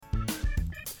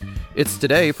It's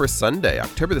today for Sunday,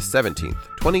 October the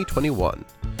 17th, 2021,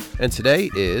 and today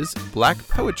is Black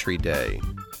Poetry Day,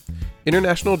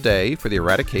 International Day for the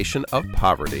Eradication of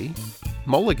Poverty,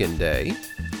 Mulligan Day,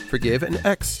 Forgive an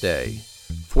X Day,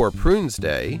 Four Prunes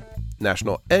Day,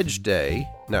 National Edge Day,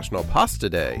 National Pasta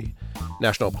Day,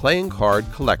 National Playing Card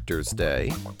Collectors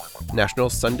Day, National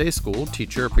Sunday School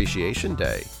Teacher Appreciation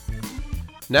Day,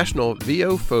 National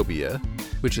Veophobia,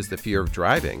 which is the fear of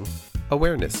driving,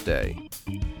 Awareness Day.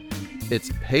 It's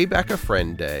Pay Back a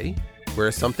Friend Day,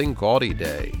 Wear Something Gaudy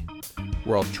Day,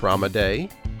 World Trauma Day,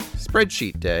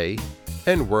 Spreadsheet Day,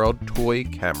 and World Toy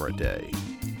Camera Day.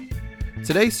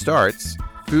 Today starts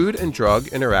Food and Drug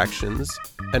Interactions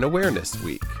and Awareness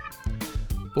Week,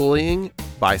 Bullying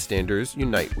Bystanders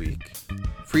Unite Week,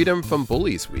 Freedom from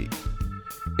Bullies Week,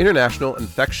 International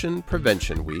Infection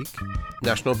Prevention Week,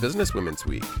 National Businesswomen's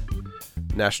Week,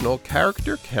 National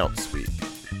Character Counts Week,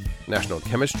 National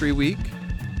Chemistry Week,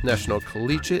 National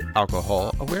Collegiate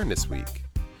Alcohol Awareness Week.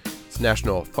 It's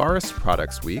National Forest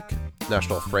Products Week,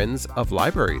 National Friends of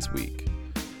Libraries Week,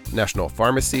 National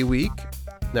Pharmacy Week,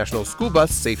 National School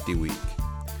Bus Safety Week,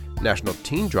 National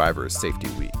Teen Drivers Safety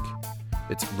Week.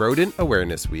 It's Rodent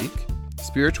Awareness Week,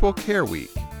 Spiritual Care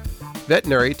Week,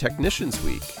 Veterinary Technicians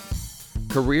Week,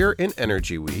 Career in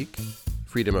Energy Week,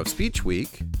 Freedom of Speech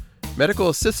Week, Medical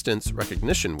Assistance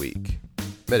Recognition Week,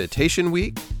 Meditation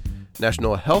Week,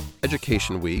 National Health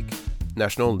Education Week,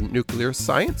 National Nuclear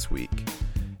Science Week,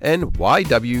 and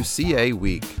YWCA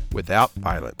Week Without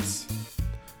Violence.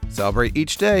 Celebrate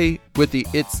each day with the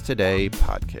It's Today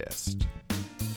podcast.